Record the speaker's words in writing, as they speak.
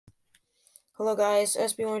Hello guys,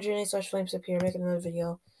 SB108/Flamesip here, making another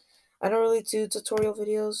video. I don't really do tutorial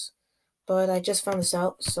videos, but I just found this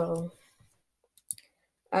out, so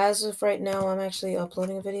as of right now, I'm actually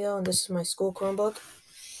uploading a video, and this is my school Chromebook.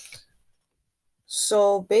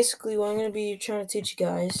 So basically, what I'm going to be trying to teach you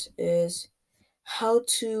guys is how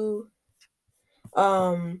to,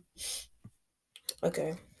 how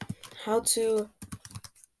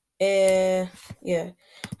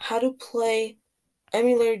to play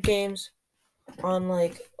emulator games on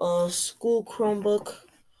like a school Chromebook,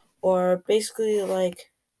 or basically like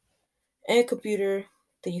any computer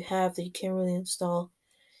that you have that you can't really install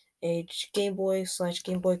a Game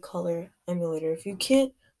Boy/Game Boy Color emulator. If you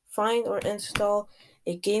can't find or install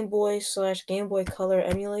a Game Boy/Game Boy Color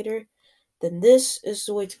emulator, then this is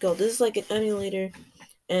the way to go. This is like an emulator,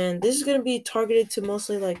 and this is going to be targeted to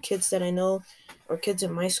mostly like kids that I know, or kids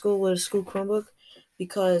in my school with a school Chromebook,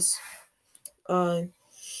 because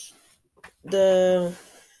the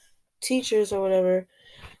teachers or whatever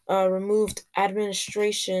removed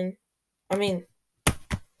administration.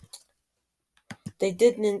 They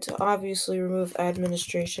didn't obviously remove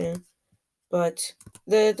administration, but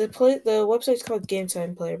the website's called Game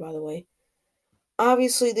Time Player, by the way.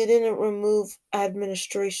 Obviously, they didn't remove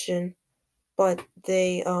administration, but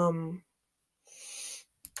they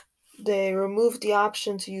removed the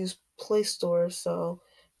option to use Play Store, so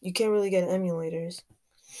you can't really get emulators.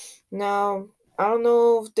 Now, I don't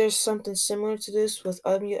know if there's something similar to this with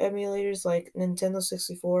emulators like Nintendo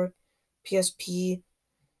 64, PSP,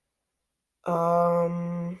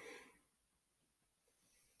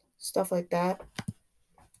 stuff like that.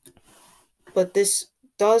 But this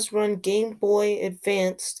does run Game Boy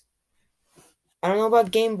Advanced. I don't know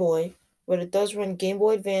about Game Boy, but it does run Game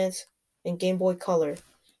Boy Advance and Game Boy Color.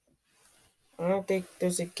 I don't think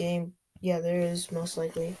there's a game. Yeah, there is, most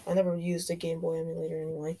likely. I never used a Game Boy emulator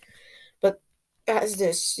anyway. But as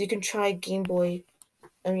this, you can try Game Boy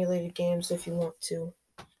emulated games if you want to.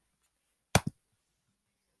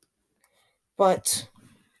 But,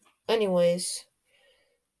 anyways,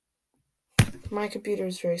 my computer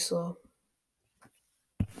is very slow.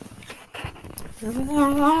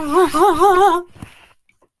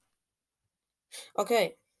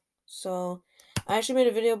 Okay, so I actually made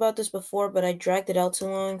a video about this before, but I dragged it out too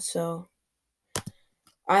long, so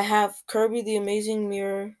I have Kirby the Amazing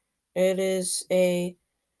Mirror. It is a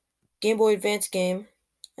Game Boy Advance game,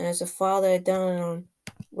 and it's a file that I downloaded on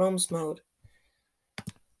ROMs mode.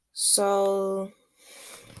 So,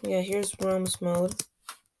 yeah, here's ROMs mode.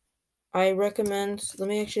 I recommend, let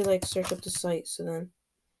me actually search up the site, so then,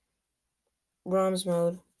 ROMs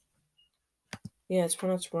mode. Yeah, it's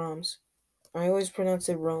pronounced ROMs. I always pronounce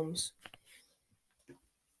it ROMs.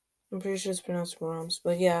 I'm pretty sure it's pronounced ROMs,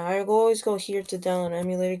 but yeah, I always go here to download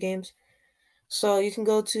emulator games. So you can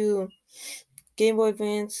go to Game Boy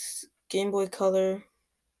Advance, Game Boy Color,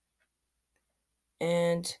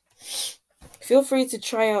 and feel free to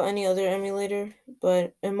try out any other emulator,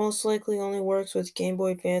 but it most likely only works with Game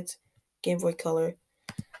Boy Advance, Game Boy Color.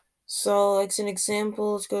 So, as an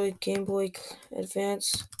example, let's go to Game Boy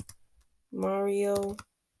Advance, Mario.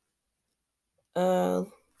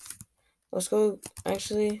 Let's go,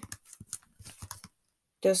 actually,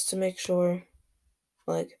 just to make sure,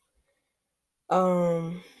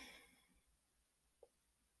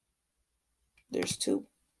 there's two.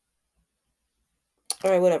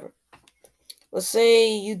 Alright, whatever. Let's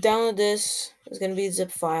say you download this. It's going to be a zip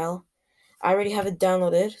file. I already have it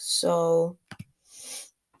downloaded, so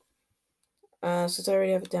since I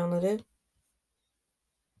already have it downloaded,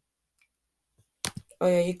 oh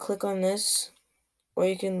yeah, you click on this, or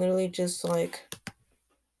you can literally just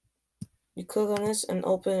you click on this and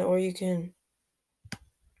open it, or you can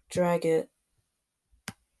drag it.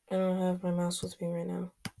 I don't have my mouse with me right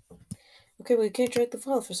now. Okay, but you can't drag the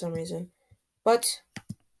file for some reason. But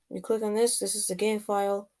you click on this. This is the game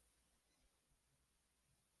file.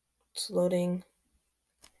 It's loading.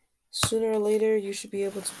 Sooner or later, you should be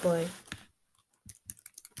able to play.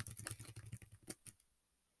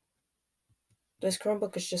 This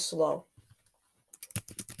Chromebook is just slow.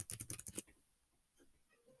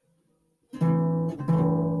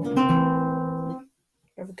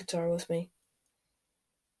 I have a guitar with me.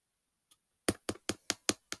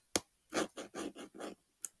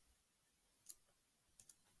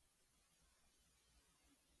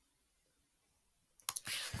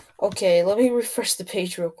 Okay, let me refresh the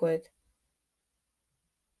page real quick.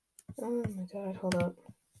 Oh my god, hold up.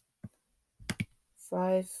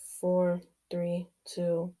 5, 4, 3,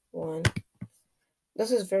 2, 1.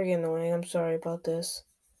 This is very annoying. I'm sorry about this.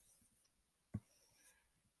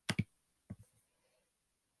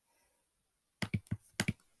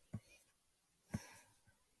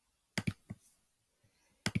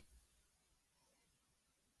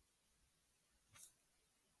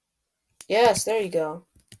 Yes, there you go.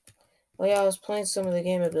 Oh yeah, I was playing some of the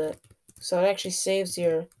game a bit. So it actually saves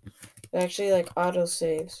your... It actually, like,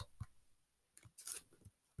 auto-saves.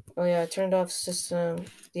 Oh yeah, I turned off system...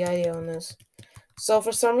 the IDEO on this. So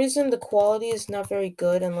for some reason, the quality is not very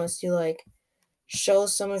good unless you, like, show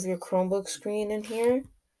some of your Chromebook screen in here,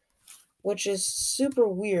 which is super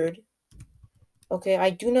weird. Okay,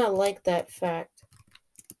 I do not like that fact,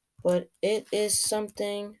 but it is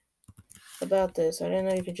something about this. I didn't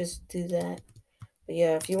know you could just do that. But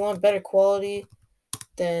yeah, if you want better quality,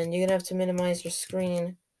 then you're gonna have to minimize your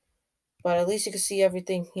screen, but at least you can see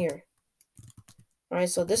everything here. Alright,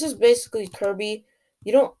 so this is basically Kirby.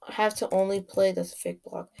 You don't have to only play... That's a fake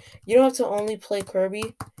block. You don't have to only play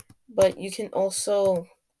Kirby, but you can also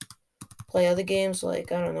play other games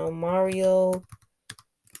like, I don't know, Mario.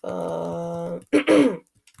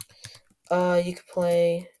 You could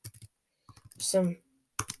play some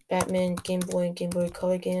Batman, Game Boy, and Game Boy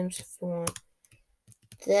Color games if you want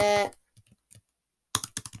that.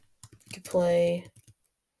 You could play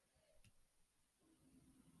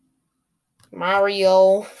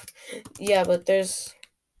Mario. Yeah, but there's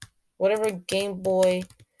whatever Game Boy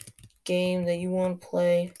game that you want to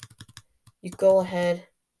play, you go ahead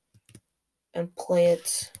and play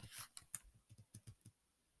it.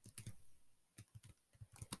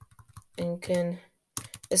 And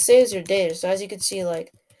it saves your data. So as you can see,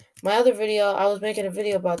 like, my other video, I was making a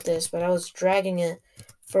video about this, but I was dragging it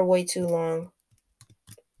for way too long.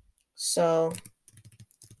 So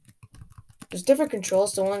there's different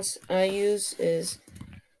controls. The ones I use is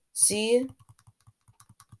C,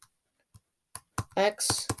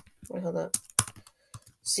 X, wait, hold up.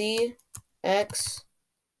 C, X.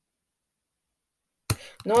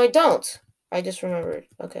 No, I don't. I just remembered.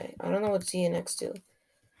 Okay, I don't know what Z and X do.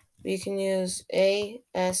 But you can use A,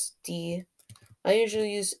 S, D. I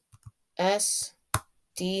usually use S,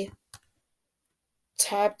 D,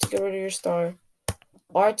 tab to get rid of your star,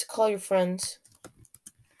 R to call your friends.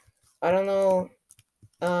 I don't know,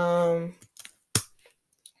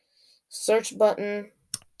 search button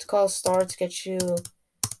to call star to get you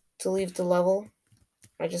to leave the level.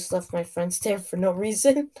 I just left my friends there for no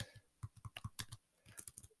reason.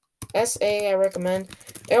 SA, I recommend.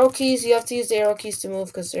 Arrow keys, you have to use the arrow keys to move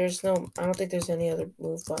because there's no... I don't think there's any other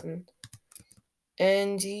move button.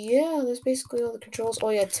 And yeah, that's basically all the controls.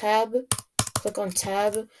 Oh yeah, tab. Click on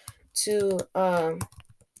tab to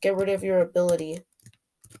get rid of your ability.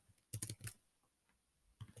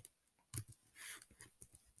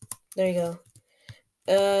 There you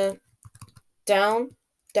go. Down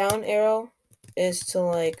arrow is to,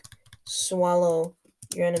 like, swallow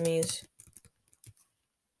your enemies.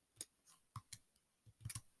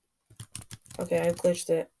 Okay, I glitched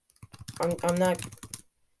it. I'm not...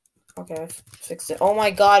 Okay, I fixed it. Oh my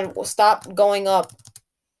god, stop going up.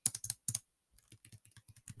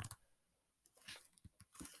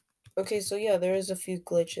 Okay, so yeah, there is a few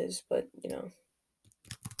glitches, but, you know.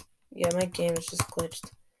 Yeah, my game is just glitched.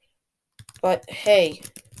 But, hey,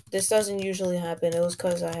 this doesn't usually happen. It was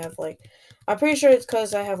because I have, like... I'm pretty sure it's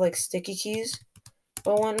because I have, like, sticky keys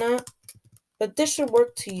or whatnot. But this should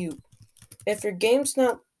work to you. If your game's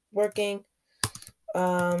not working,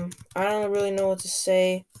 I don't really know what to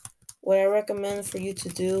say. What I recommend for you to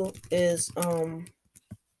do is, okay,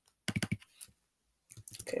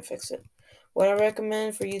 fix it. What I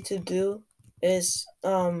recommend for you to do is,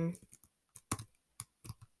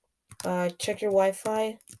 check your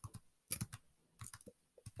Wi-Fi.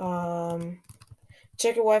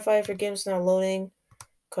 Check your Wi-Fi if your game's not loading,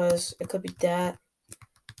 because it could be that.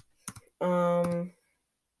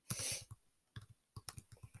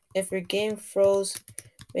 If your game froze,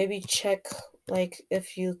 maybe check, like,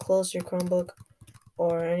 if you closed your Chromebook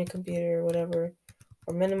or any computer or whatever,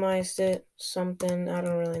 or minimized it, something, I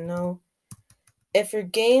don't really know. If your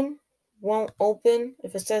game won't open,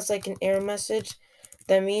 if it says, like, an error message,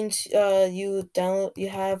 that means you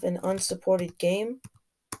have an unsupported game.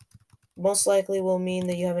 Most likely will mean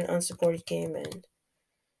that you have an unsupported game and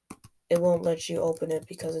it won't let you open it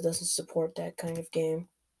because it doesn't support that kind of game.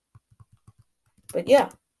 But yeah,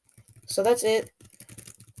 so that's it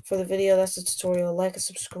for the video. That's the tutorial. Like and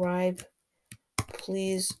subscribe,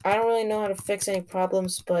 please. I don't really know how to fix any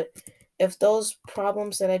problems, but if those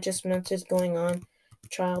problems that I just mentioned going on,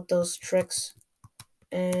 try out those tricks.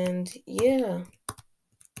 And yeah,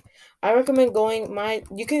 I recommend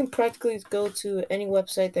you can practically go to any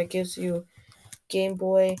website that gives you Game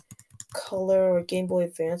Boy Color or Game Boy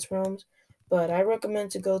Advance ROMs, but I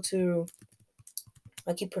recommend to go to,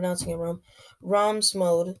 I keep pronouncing it wrong, ROMs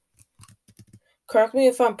mode. Correct me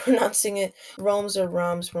if I'm pronouncing it ROMs or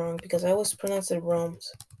ROMs wrong, because I always pronounce it ROMs.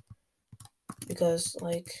 Because,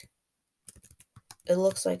 like, it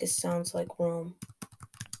looks like it sounds like Rome.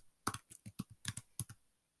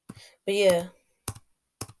 But yeah,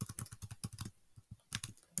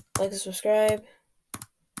 like and subscribe,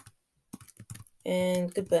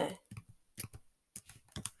 and goodbye.